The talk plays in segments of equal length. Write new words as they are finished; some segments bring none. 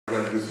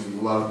I got to do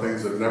a lot of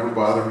things that never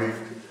bothered me.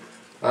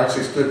 I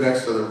actually stood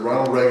next to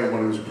Ronald Reagan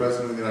when he was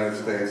president of the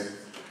United States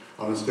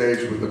on a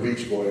stage with the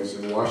Beach Boys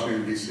in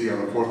Washington, D.C.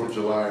 on the 4th of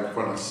July in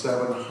front of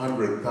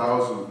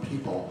 700,000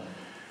 people.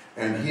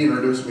 And he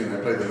introduced me and I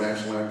played the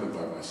national anthem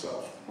by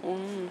myself.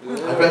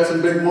 I've had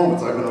some big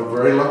moments. I've been a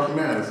very lucky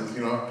man. It's,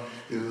 you know,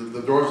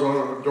 the door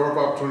of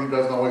opportunity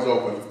doesn't always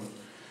open.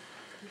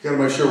 You gotta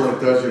make sure when it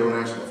does, you don't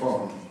answer the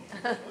phone.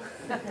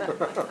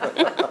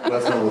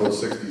 That's one of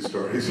those 60s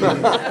stories. At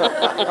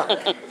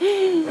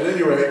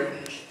any rate,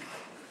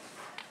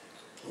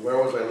 where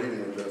was I leading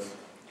with this?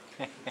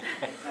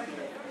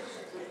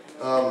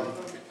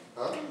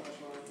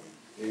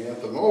 The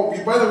anthem. Oh,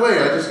 by the way,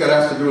 I just got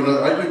asked to do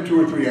another. I do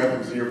 2 or 3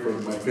 anthems a year for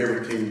my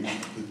favorite team, the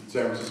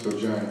San Francisco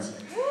Giants.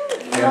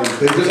 And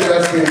they just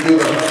asked me to do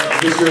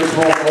this year's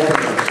home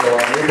opener. So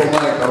on April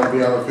 9th, I'm going to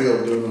be on the field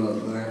doing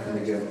an anthem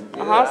again.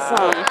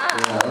 Awesome.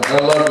 Yeah, I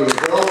love it.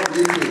 They're all on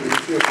YouTube. You can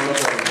see it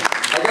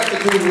I got to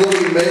do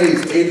Willie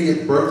Mays'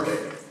 80th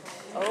birthday.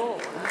 Oh.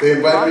 They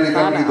invited me to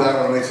come do that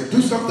one, and they said,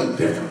 do something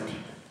different.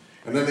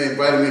 And then they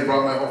invited me,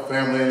 brought my whole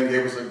family in, and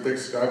gave us a big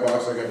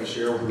skybox I got to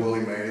share with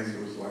Willie Mays.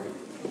 It was like,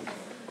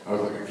 I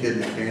was like a kid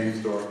in a candy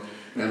store.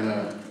 And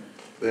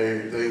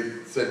they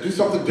said, do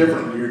something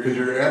different because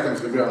your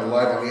anthem's going to be on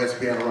live on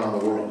ESPN around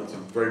the world. It's a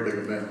very big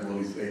event,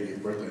 Willie's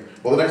 80th birthday.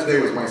 Well, the next day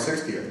was my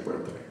 60th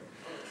birthday.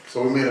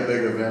 So we made a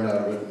big event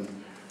out of it. And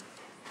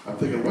I'm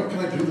thinking, what can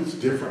I do that's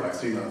different? I've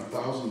seen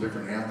 1,000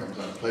 different anthems.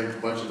 I've played a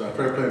bunch of, I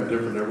try to play them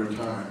different every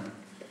time.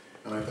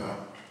 And I thought,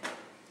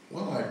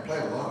 well, I play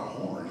a lot of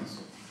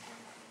horns.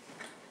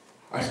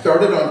 I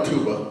started on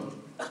tuba.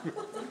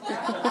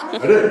 I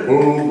did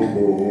boom, boom,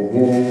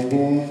 boom, boom,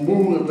 boom,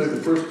 boom. I played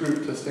the first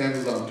group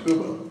stanzas on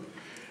tuba.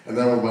 And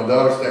then when my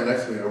daughter standing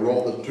next to me, I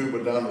rolled the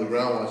tuba down to the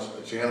ground while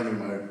she handed me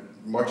my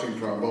marching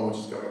trombone, which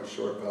has got a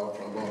short valve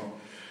trombone.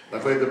 And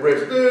I played the bridge.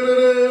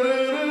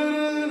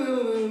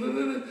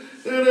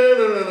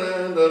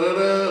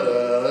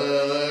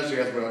 She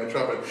asked me my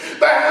trumpet.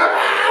 I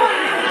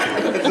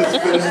just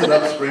finished it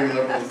up, screaming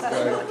up in the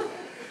sky.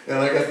 And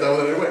I got done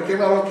with it. It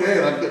came out okay,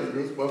 and I'm getting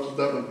goosebumps and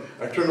stuff. And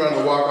I turned around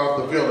to walk off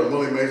the field, and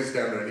Willie Mays is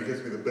standing there, and he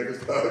gives me the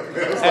biggest hug. And I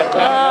was like,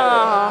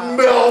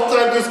 melt!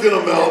 I'm just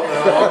gonna melt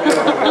now. I'll be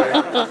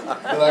okay.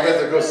 And I got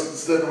to go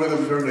sit with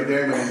him during the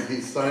game, and he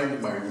signed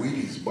my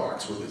Wheaties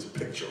box with his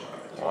picture on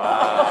it.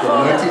 Wow!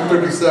 From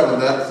 1937.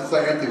 Since I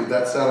emptied it,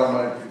 that sat on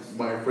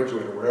my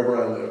refrigerator wherever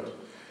I lived.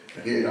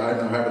 And I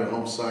now have it at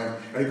home signed,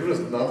 and he put his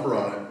number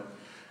on it.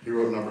 He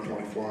wrote number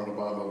 24 on the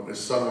bottom of it. His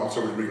son walks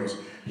over to me and goes,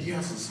 he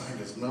hasn't signed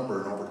his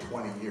number in over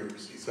 20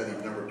 years. He said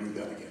he'd never do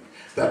that again.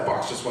 That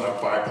box just went up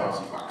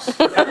 $5,000.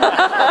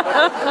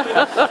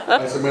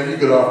 I said, man, you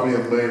could offer me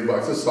 $1 million.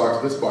 This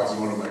box is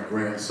one of my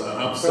grandson.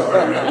 I'm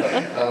sorry, man.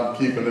 I'm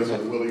keeping this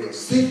one. Willie goes,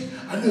 see,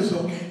 I knew it was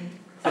okay.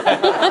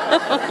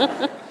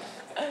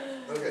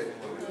 Okay.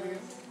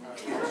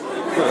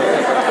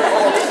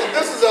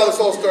 This is how this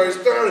whole story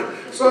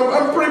started. So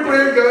I'm a pretty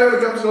brave guy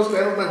that comes to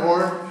stand with my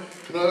horn.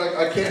 You know,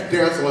 I can't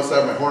dance unless I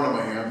have my horn in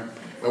my hand.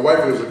 My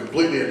wife was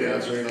completely a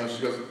dancer, you know,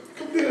 she goes,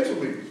 come dance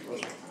with me. I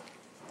was like,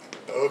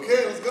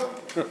 okay, let's go.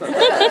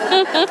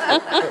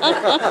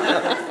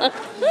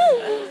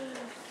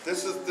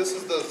 This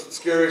is the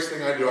scariest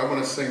thing I do. I'm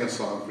going to sing a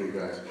song for you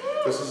guys.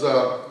 This is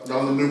on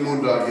the new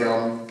Moondog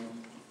album.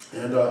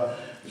 And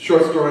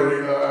short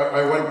story,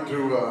 I went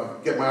to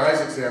get my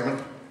eyes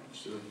examined.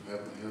 Should have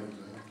had my head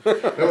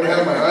examined. I went to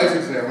have my eyes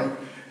examined,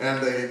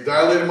 and they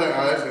dilated my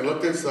eyes, they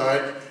looked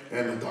inside,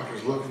 and the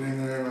doctor's looking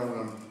in there, and I'm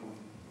going,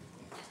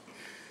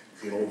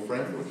 is he an old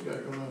friend? What you got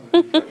going on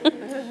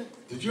there?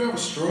 Did you have a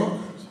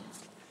stroke?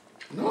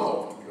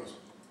 No. He goes,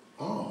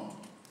 oh.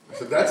 I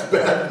said, that's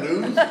bad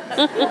news?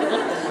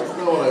 That's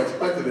not what I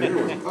expected to hear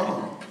was,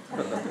 oh.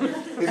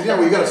 He said, yeah,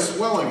 well, you got a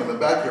swelling in the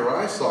back of your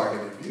eye socket.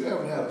 If you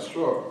haven't had a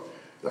stroke,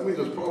 that means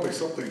there's probably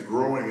something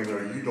growing in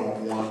there you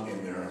don't want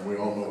in there, and we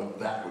all know what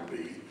that would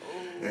be.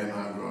 And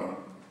I'm going,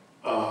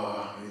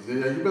 he said,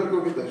 yeah, you better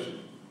go get that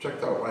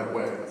checked out right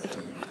away.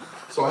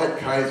 So I had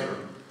Kaiser.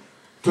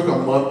 Took a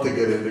month to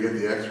get in to get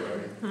the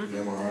x-ray, the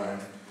MRI.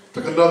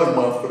 Took another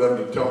month for them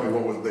to tell me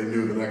what they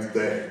knew the next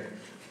day.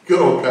 Good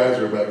old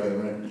Kaiser back then,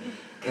 right?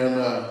 And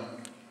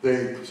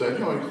they said,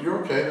 you know, you're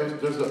okay,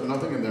 there's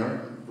nothing in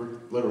there,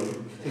 literally.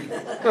 I'm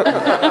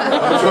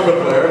a trumpet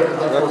player, there's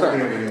not supposed to be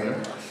anything in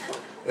there.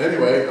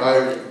 Anyway,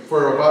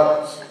 for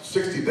about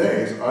 60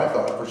 days, I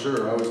thought for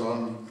sure I was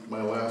on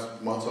my last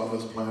months on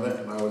this planet,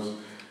 and I was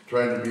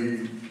trying to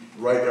be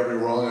right every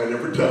wrong I'd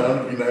ever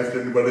done, be nice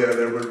to anybody I'd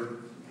ever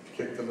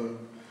kicked in the...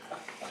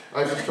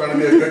 I was just trying to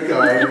be a good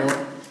guy, you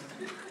know,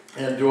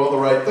 and do all the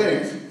right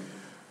things.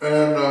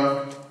 And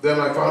then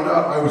I found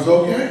out I was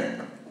okay.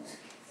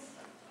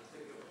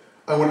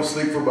 I went to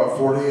sleep for about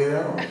 48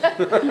 hours. I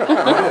did.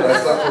 I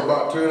slept for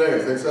about 2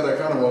 days. They said I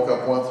kind of woke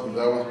up once, but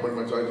that was pretty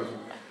much, I just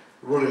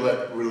really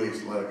let it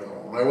go.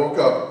 When I woke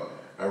up,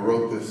 I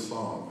wrote this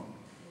song.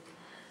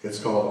 It's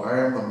called I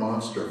Am the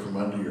Monster from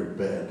Under Your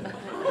Bed.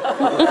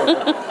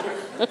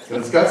 And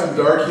it's got some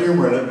dark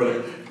humor in it,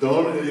 but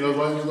don't, you know, as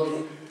long as you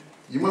don't,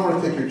 You might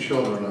want to take your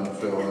children out,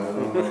 Phil. I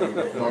don't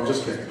know. No, I'm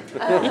just kidding.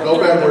 No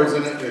bad words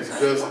in it. It's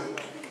just,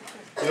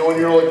 you know, when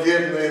you're a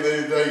kid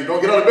and you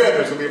don't get out of bed,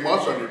 there's going to be a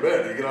monster on your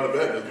bed. You get out of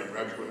bed, there's going to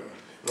grab you.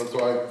 You know,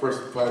 so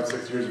first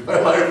 5-6 years of my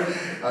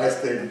life, I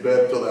stayed in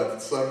bed till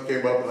that sun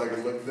came up and I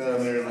could look down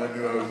there and I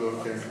knew I was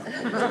okay.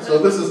 So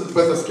this is,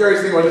 but the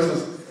scariest thing about this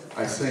is,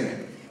 I sing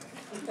it.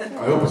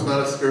 I hope it's not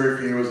as scary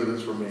for you as it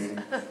is for me.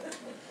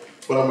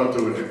 But I'm going to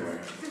do it anyway.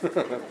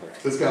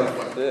 It's kind of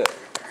fun. Yeah.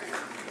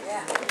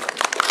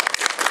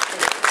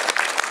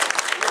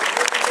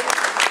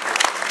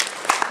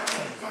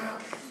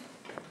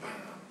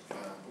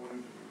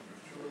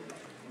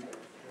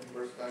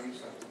 First time you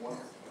sang one.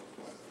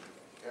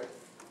 Okay.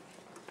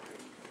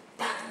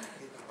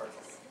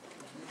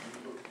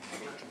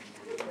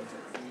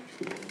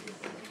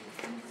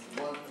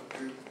 One,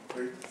 two,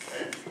 three,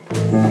 and.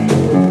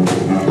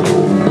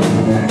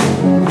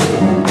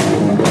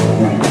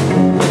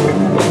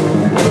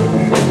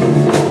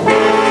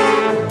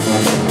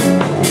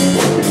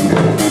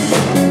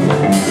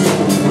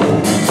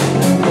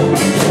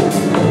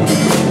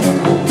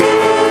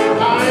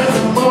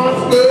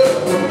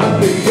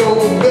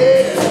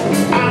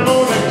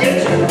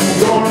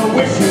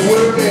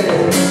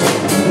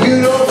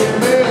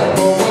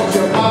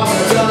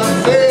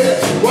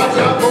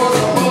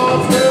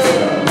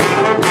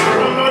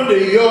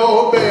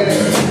 Your bed.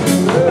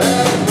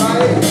 That's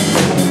right.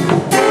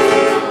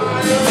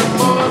 I am a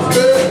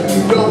monster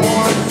you don't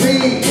want to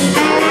see.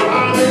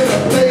 I'm in a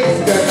place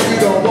that you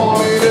don't want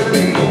me to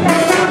be.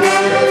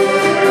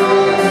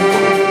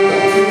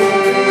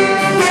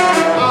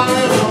 I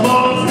am a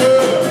monster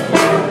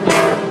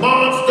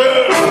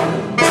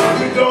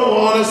you don't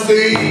want to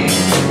see.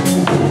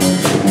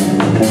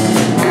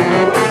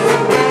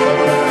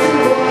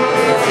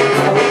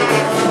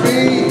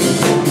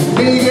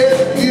 Me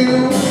and you,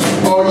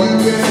 or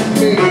you and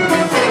me.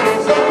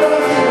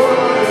 Sometimes you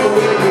wonder,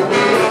 will you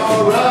be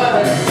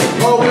alright?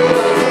 Or will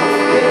I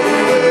get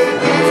you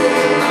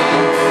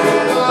tonight?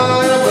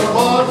 I am a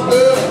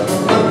monster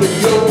under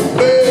your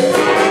bed.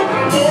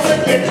 I'm gonna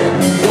get you,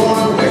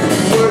 gonna